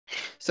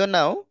So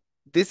now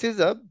this is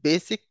a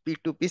basic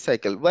P2P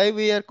cycle. Why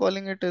we are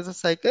calling it as a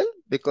cycle?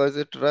 Because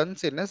it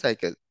runs in a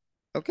cycle.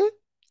 Okay.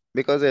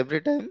 Because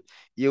every time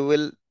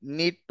you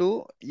need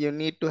to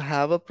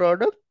have a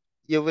product,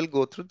 you will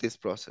go through this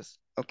process.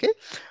 Okay.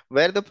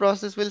 Where the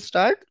process will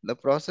start? The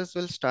process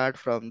will start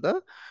from the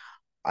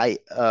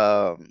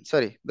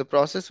the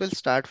process will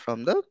start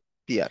from the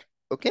PR.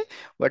 Okay.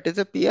 What is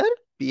a PR?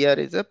 PR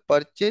is a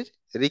purchase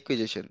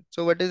requisition.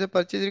 So what is a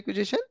purchase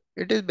requisition?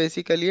 It is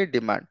basically a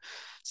demand.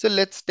 So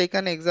let's take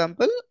an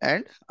example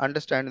and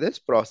understand this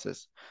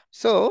process.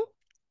 So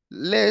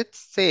let's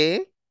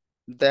say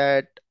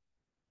that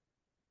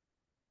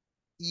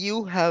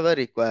you have a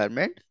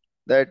requirement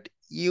that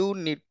you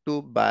need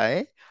to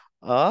buy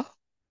a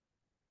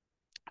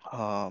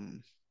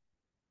um,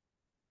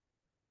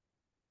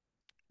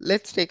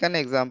 let's take an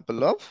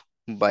example of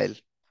mobile.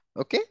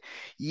 Okay,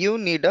 you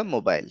need a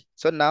mobile.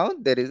 So now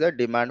there is a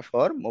demand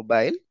for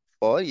mobile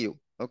for you.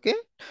 Okay,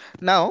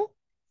 now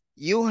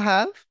you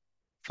have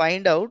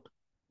find out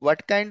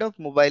what kind of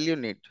mobile you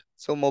need.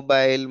 So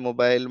mobile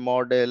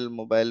model,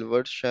 mobile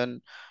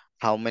version,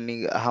 how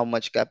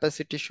much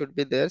capacity should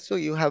be there. So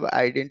you have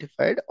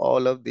identified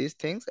all of these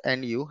things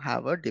and you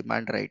have a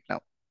demand right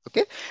now.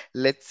 Okay,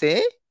 let's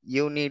say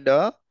you need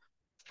a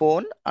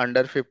phone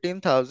under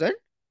 15,000,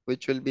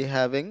 which will be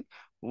having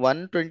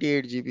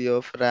 128 GB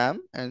of RAM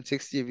and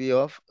 6 GB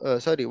of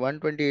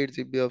 128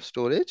 GB of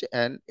storage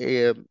and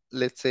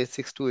let's say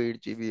 6 to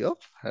 8 GB of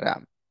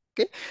RAM.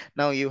 Okay,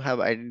 now you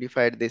have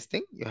identified this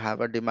thing. You have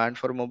a demand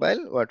for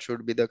mobile. What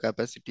should be the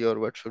capacity or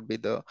what should be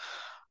the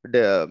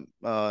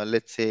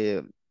let's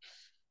say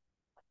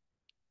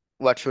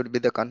what should be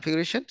the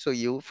configuration? So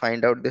you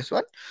find out this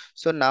one.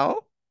 So now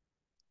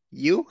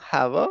you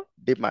have a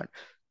demand.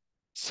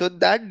 So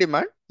that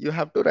demand you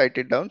have to write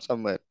it down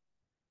somewhere.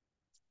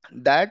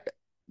 That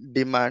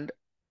demand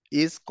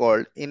is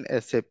called in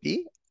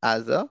SAP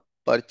as a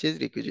purchase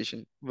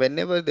requisition.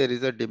 Whenever there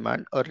is a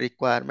demand or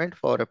requirement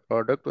for a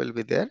product will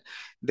be there,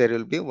 there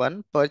will be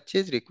one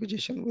purchase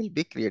requisition will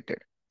be created.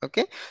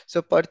 Okay,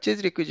 so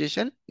purchase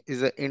requisition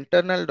is an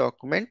internal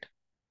document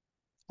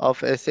of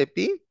SAP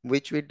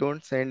which we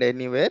don't send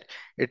anywhere.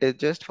 It is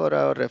just for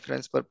our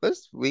reference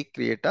purpose. We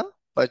create a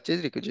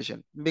purchase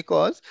requisition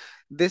because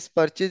this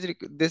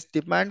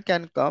demand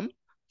can come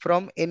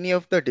from any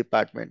of the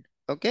department.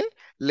 Okay,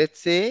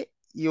 let's say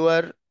you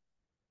are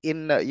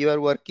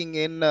working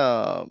in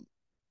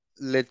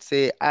let's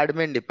say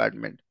admin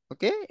department.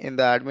 Okay, in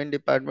the admin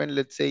department,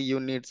 let's say you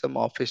need some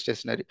office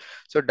stationery.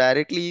 So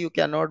directly you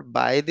cannot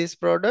buy this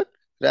product.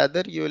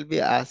 Rather, you will be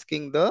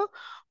asking the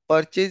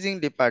purchasing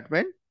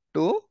department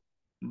to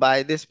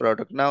buy this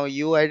product. Now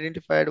you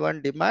identified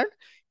one demand,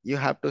 you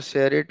have to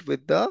share it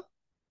with the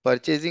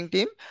purchasing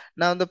team.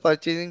 Now the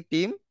purchasing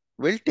team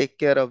will take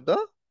care of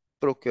the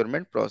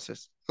procurement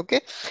process.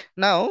 Okay,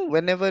 now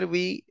whenever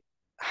we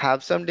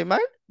have some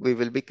demand, we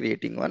will be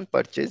creating one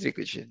purchase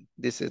requisition.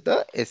 This is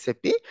the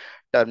SAP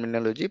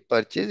terminology,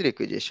 purchase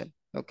requisition.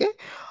 Okay,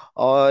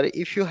 or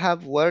if you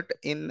have worked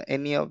in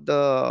any of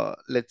the,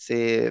 let's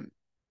say,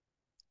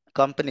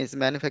 companies,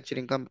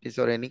 manufacturing companies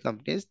or any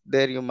companies,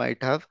 there you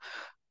might have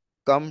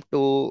come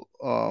to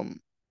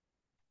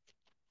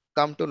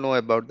know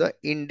about the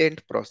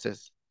indent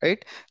process,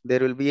 right? There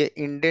will be a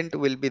indent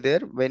will be there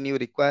when you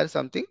require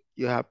something.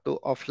 You have to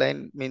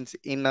offline means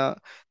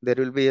there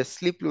will be a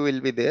slip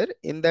will be there.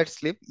 In that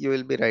slip, you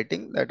will be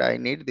writing that I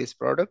need this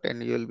product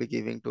and you will be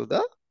giving to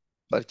the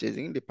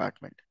purchasing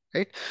department,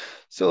 right?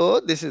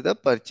 So this is the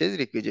purchase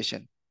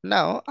requisition.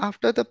 Now,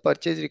 after the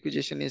purchase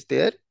requisition is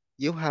there,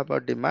 you have a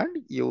demand.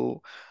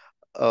 You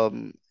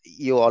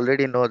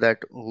already know that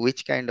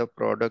which kind of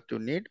product you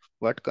need,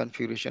 what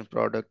configuration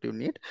product you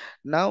need.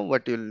 Now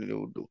what will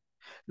you do?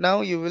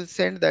 Now you will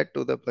send that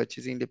to the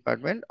purchasing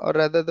department, or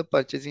rather the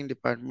purchasing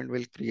department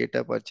will create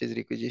a purchase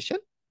requisition.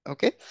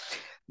 Okay,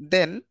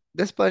 then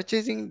this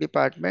purchasing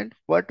department,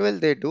 what will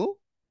they do?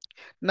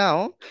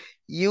 Now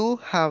you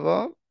have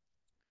a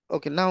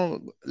Okay, now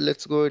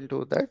let's go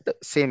into that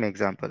same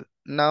example.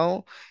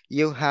 Now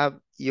you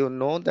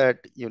know that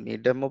you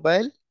need a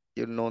mobile,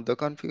 you know the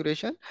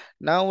configuration.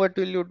 Now what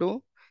will you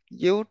do?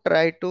 You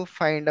try to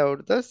find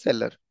out the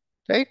seller,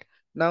 right?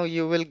 Now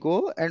you will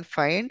go and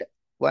find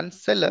one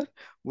seller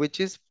which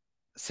is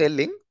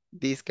selling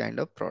these kind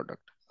of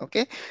product.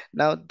 Okay,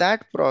 now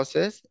that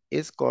process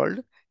is called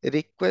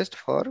request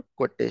for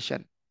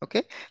quotation.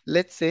 Okay,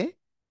 let's say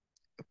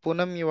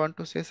Poonam, you want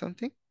to say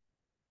something?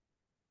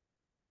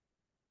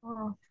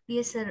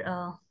 Yes, sir.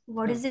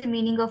 What Hmm. is the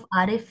meaning of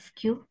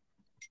RFQ?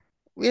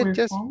 We are Full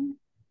just form?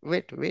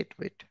 wait, we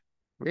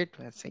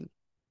are saying.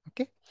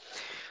 Okay.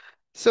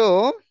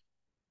 So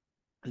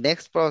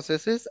next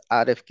process is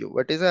RFQ.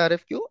 What is a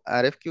RFQ?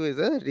 RFQ is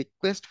a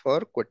request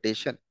for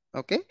quotation.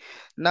 Okay.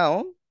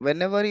 Now,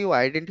 whenever you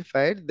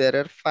identified there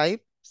are five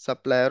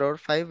supplier or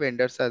five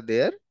vendors are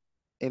there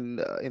in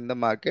the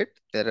market,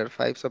 there are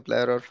five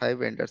supplier or five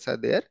vendors are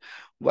there.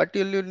 What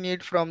will you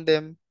need from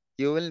them?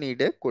 You will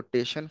need a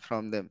quotation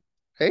from them,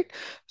 right?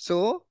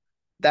 So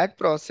that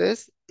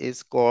process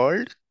is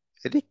called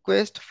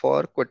request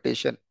for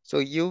quotation. So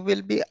you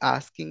will be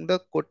asking the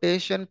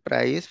quotation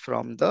price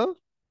from the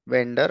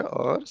vendor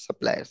or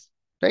suppliers,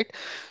 right?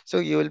 So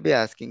you will be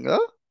asking a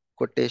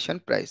quotation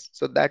price.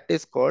 So that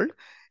is called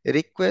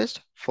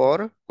request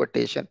for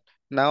quotation.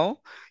 Now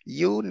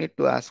you need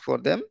to ask for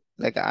them,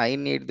 like I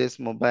need this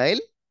mobile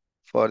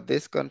for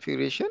this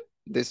configuration,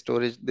 this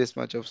storage, this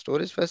much of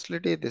storage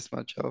facility, this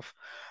much of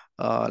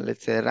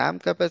let's say RAM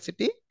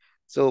capacity.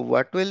 So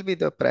what will be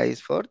the price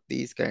for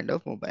these kind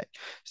of mobile?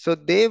 So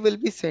they will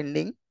be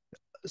sending.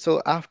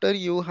 So after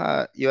you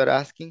are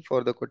asking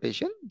for the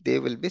quotation, they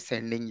will be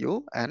sending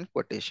you an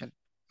quotation.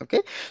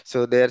 Okay.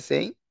 So they are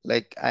saying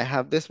like I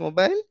have this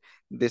mobile.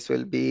 This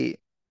will be,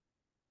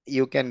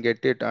 you can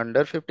get it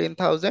under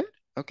 15,000.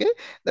 Okay.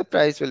 The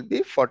price will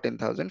be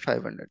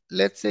 14,500.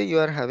 Let's say you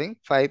are having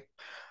five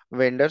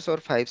vendors or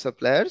five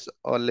suppliers,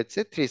 or let's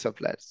say three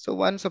suppliers. So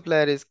one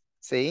supplier is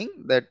saying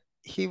that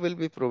he will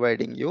be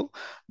providing you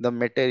the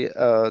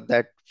material,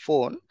 that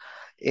phone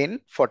in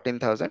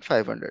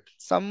 14,500.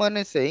 Someone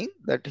is saying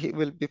that he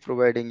will be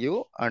providing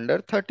you under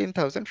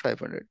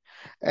 13,500.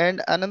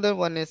 And another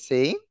one is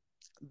saying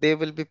they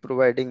will be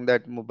providing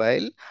that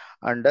mobile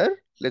under,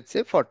 let's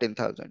say,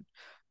 14,000.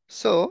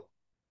 So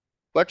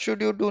what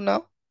should you do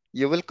now?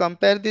 You will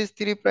compare these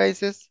three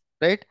prices,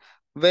 right?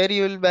 Where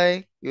you will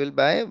buy? You will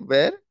buy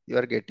where you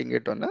are getting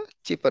it on a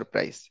cheaper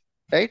price,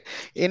 right?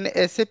 In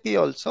SAP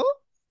also,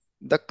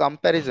 the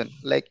comparison,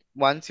 like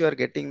once you are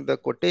getting the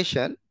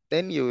quotation,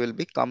 then you will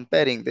be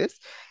comparing this.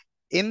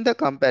 In the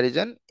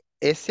comparison,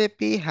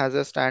 SAP has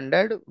a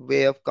standard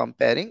way of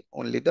comparing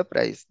only the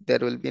price. There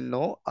will be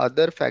no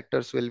other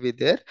factors will be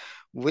there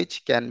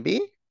which can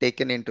be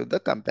taken into the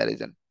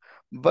comparison.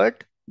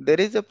 But there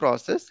is a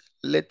process.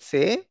 Let's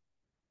say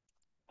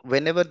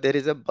whenever there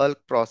is a bulk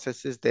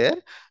process is there,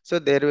 so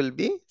there will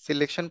be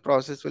selection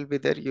process will be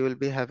there. You will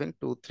be having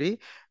 2 3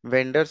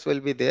 vendors will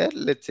be there.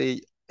 Let's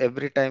say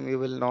every time you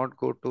will not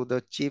go to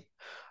the cheap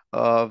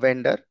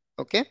vendor.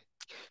 Okay.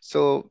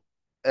 So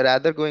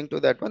rather going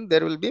to that one,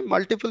 there will be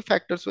multiple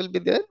factors will be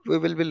there. We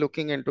will be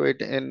looking into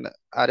it in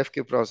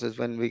RFQ process.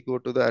 When we go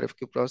to the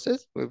RFQ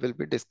process, we will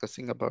be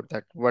discussing about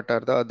that, what are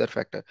the other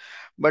factors.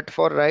 But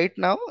for right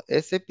now,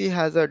 SAP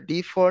has a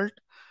default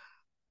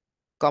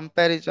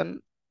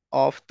comparison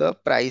of the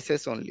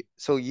prices only.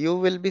 So you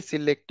will be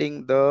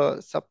selecting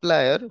the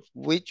supplier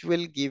which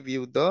will give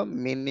you the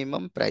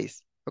minimum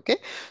price. Okay.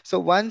 So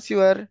once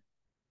you are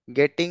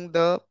getting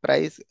the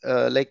price,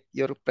 like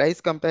your price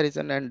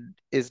comparison and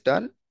is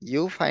done,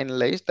 you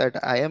finalize that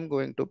I am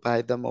going to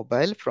buy the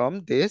mobile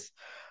from this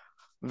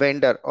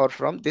vendor or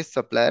from this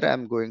supplier. I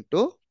am going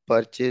to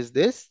purchase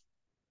this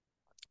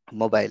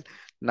mobile.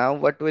 Now,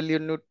 what will you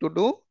need to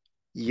do?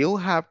 You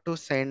have to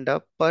send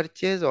a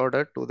purchase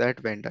order to that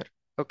vendor.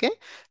 Okay.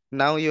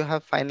 Now you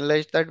have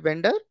finalized that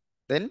vendor.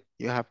 Then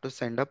you have to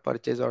send a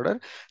purchase order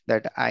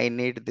that I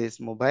need this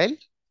mobile.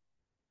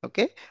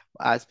 Okay.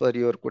 As per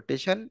your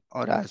quotation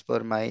or as per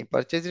my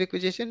purchase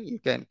requisition, you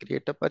can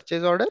create a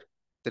purchase order.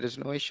 There is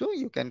no issue.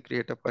 You can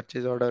create a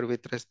purchase order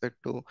with respect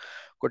to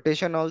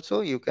quotation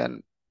also. You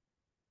can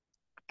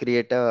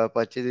create a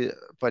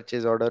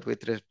purchase order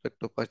with respect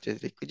to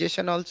purchase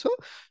requisition also.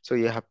 So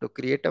you have to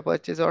create a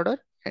purchase order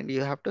and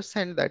you have to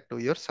send that to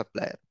your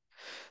supplier.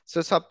 So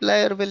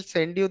supplier will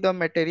send you the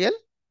material.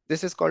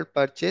 This is called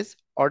purchase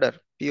order.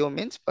 PO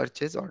means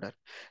purchase order.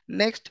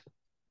 Next,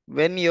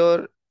 when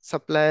your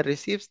supplier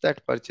receives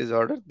that purchase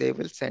order, they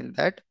will send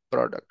that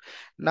product.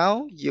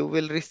 Now you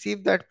will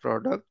receive that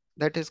product,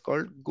 that is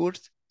called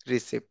goods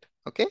receipt.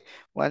 Okay.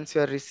 Once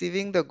you are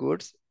receiving the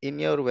goods in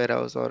your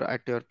warehouse or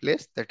at your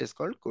place, that is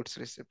called goods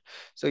receipt.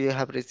 So you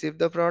have received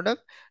the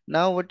product.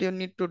 Now what you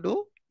need to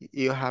do,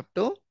 you have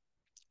to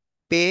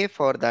pay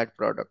for that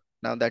product.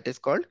 Now that is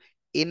called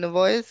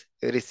invoice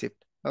receipt.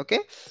 Okay.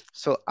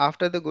 So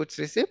after the goods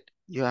receipt,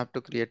 you have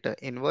to create an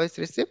invoice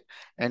receipt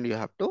and you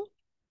have to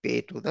pay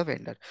to the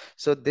vendor.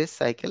 So this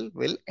cycle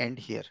will end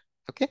here.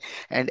 Okay.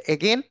 And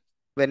again,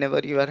 whenever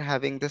you are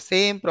having the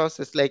same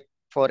process, like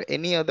for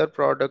any other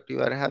product,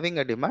 you are having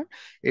a demand,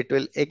 it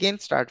will again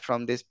start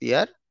from this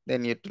PR,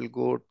 then it will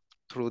go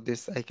through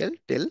this cycle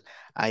till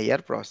IR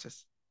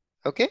process.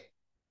 Okay.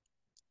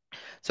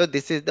 So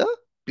this is the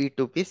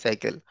P2P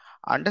cycle.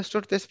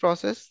 Understood this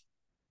process?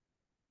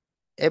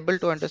 Able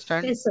to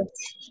understand? Yes, sir.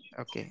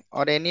 Okay.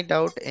 Or any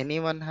doubt?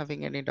 Anyone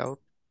having any doubt?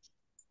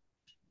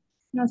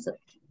 No, sir.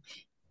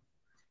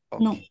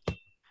 No. Okay.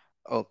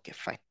 Okay,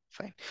 fine,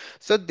 fine.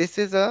 So this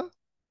is a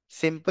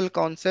simple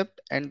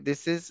concept and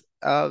this is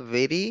a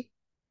very,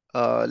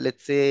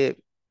 let's say,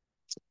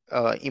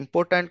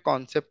 important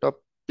concept of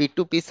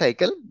P2P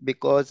cycle,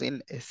 because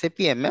in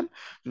SAPMM,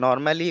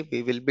 normally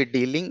we will be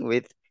dealing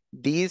with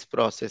these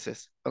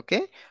processes.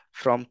 Okay.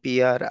 From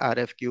PR,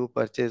 RFQ,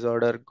 purchase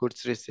order,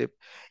 goods receipt,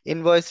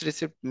 invoice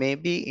receipt may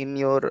be in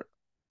your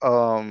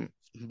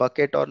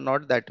bucket or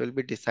not, that will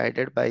be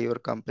decided by your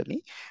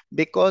company,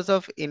 because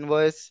of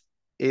invoice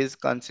is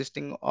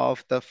consisting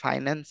of the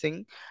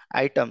financing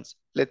items.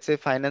 Let's say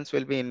finance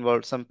will be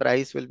involved, some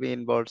price will be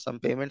involved, some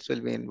payments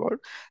will be involved.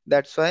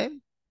 That's why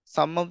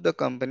some of the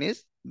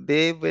companies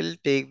they will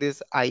take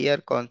this IR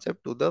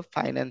concept to the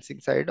financing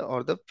side,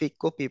 or the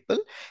FICO people,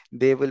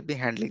 they will be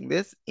handling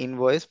this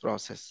invoice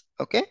process.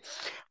 Okay.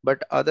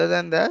 But other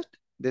than that,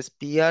 this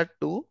PR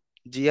to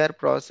GR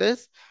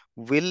process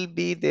will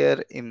be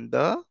there in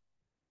the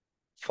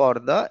for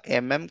the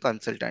MM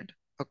consultant.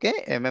 Okay,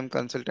 MM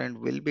consultant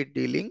will be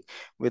dealing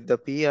with the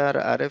PR,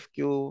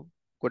 RFQ,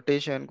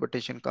 quotation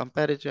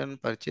comparison,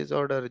 purchase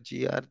order,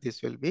 GR.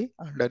 This will be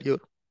under your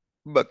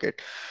bucket.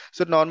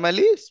 So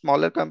normally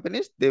smaller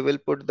companies, they will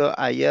put the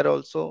IR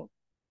also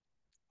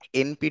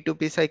in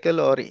P2P cycle,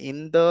 or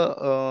in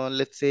the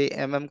let's say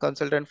MM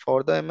consultant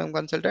for the MM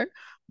consultant.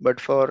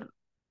 But for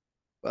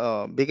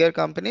bigger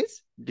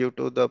companies, due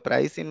to the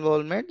price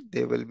involvement,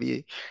 they will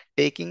be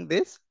taking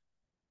this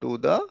to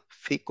the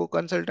FICO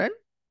consultant,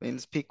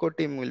 means FICO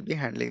team will be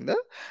handling the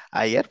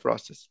IR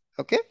process.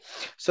 Okay.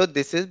 So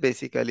this is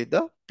basically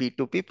the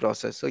P2P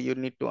process. So you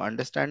need to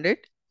understand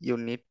it. You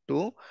need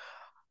to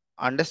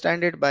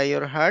understand it by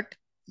your heart.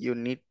 You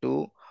need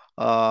to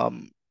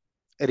um,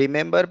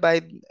 remember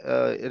by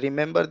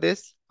remember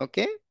this.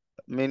 Okay.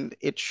 I mean,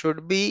 it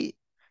should be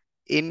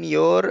in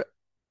your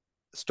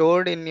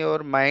stored in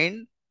your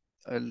mind,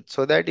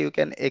 so that you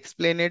can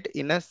explain it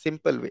in a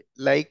simple way.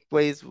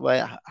 Likewise,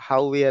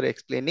 how we are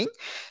explaining,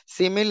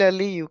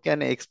 similarly you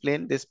can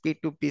explain this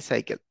P2P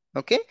cycle.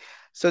 Okay.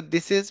 So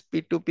this is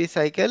P2P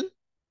cycle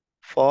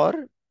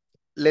for,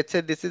 let's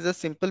say this is a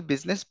simple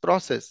business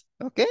process.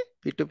 Okay.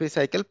 P2P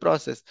cycle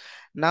process.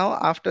 Now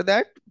after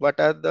that, what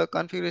are the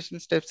configuration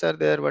steps are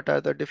there, what are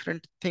the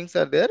different things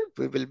are there,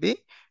 we will be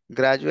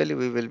gradually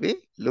we will be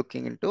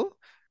looking into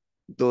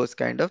those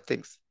kind of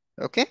things.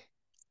 Okay.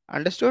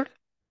 Understood?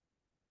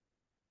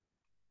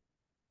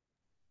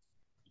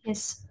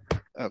 Yes.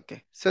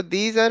 Okay, so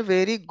these are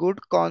very good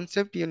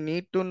concept. You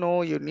need to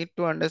know, you need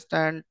to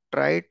understand,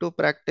 try to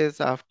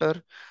practice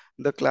after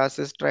the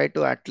classes, try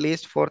to at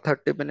least for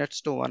 30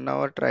 minutes to 1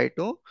 hour, try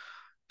to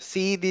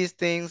see these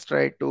things,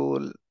 try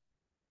to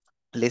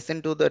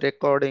listen to the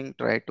recording,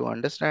 try to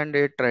understand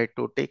it, try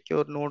to take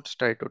your notes,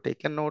 try to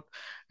take a note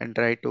and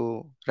try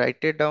to write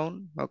it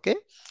down. Okay,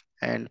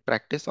 and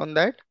practice on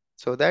that,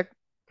 so that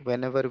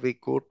whenever we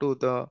go to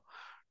the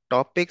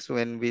topics,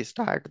 when we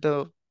start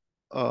the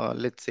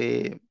let's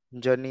say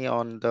journey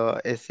on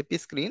the SAP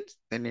screens,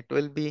 then it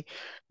will be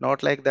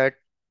not like that.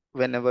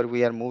 Whenever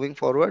we are moving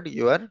forward,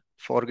 you are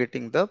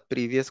forgetting the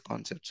previous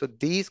concept. So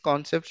these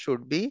concepts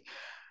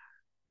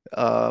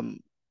um,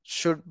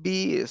 should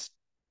be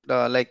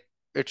like,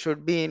 it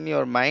should be in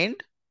your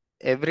mind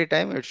every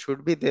time. It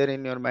should be there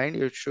in your mind.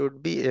 You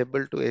should be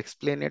able to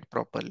explain it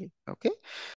properly. Okay.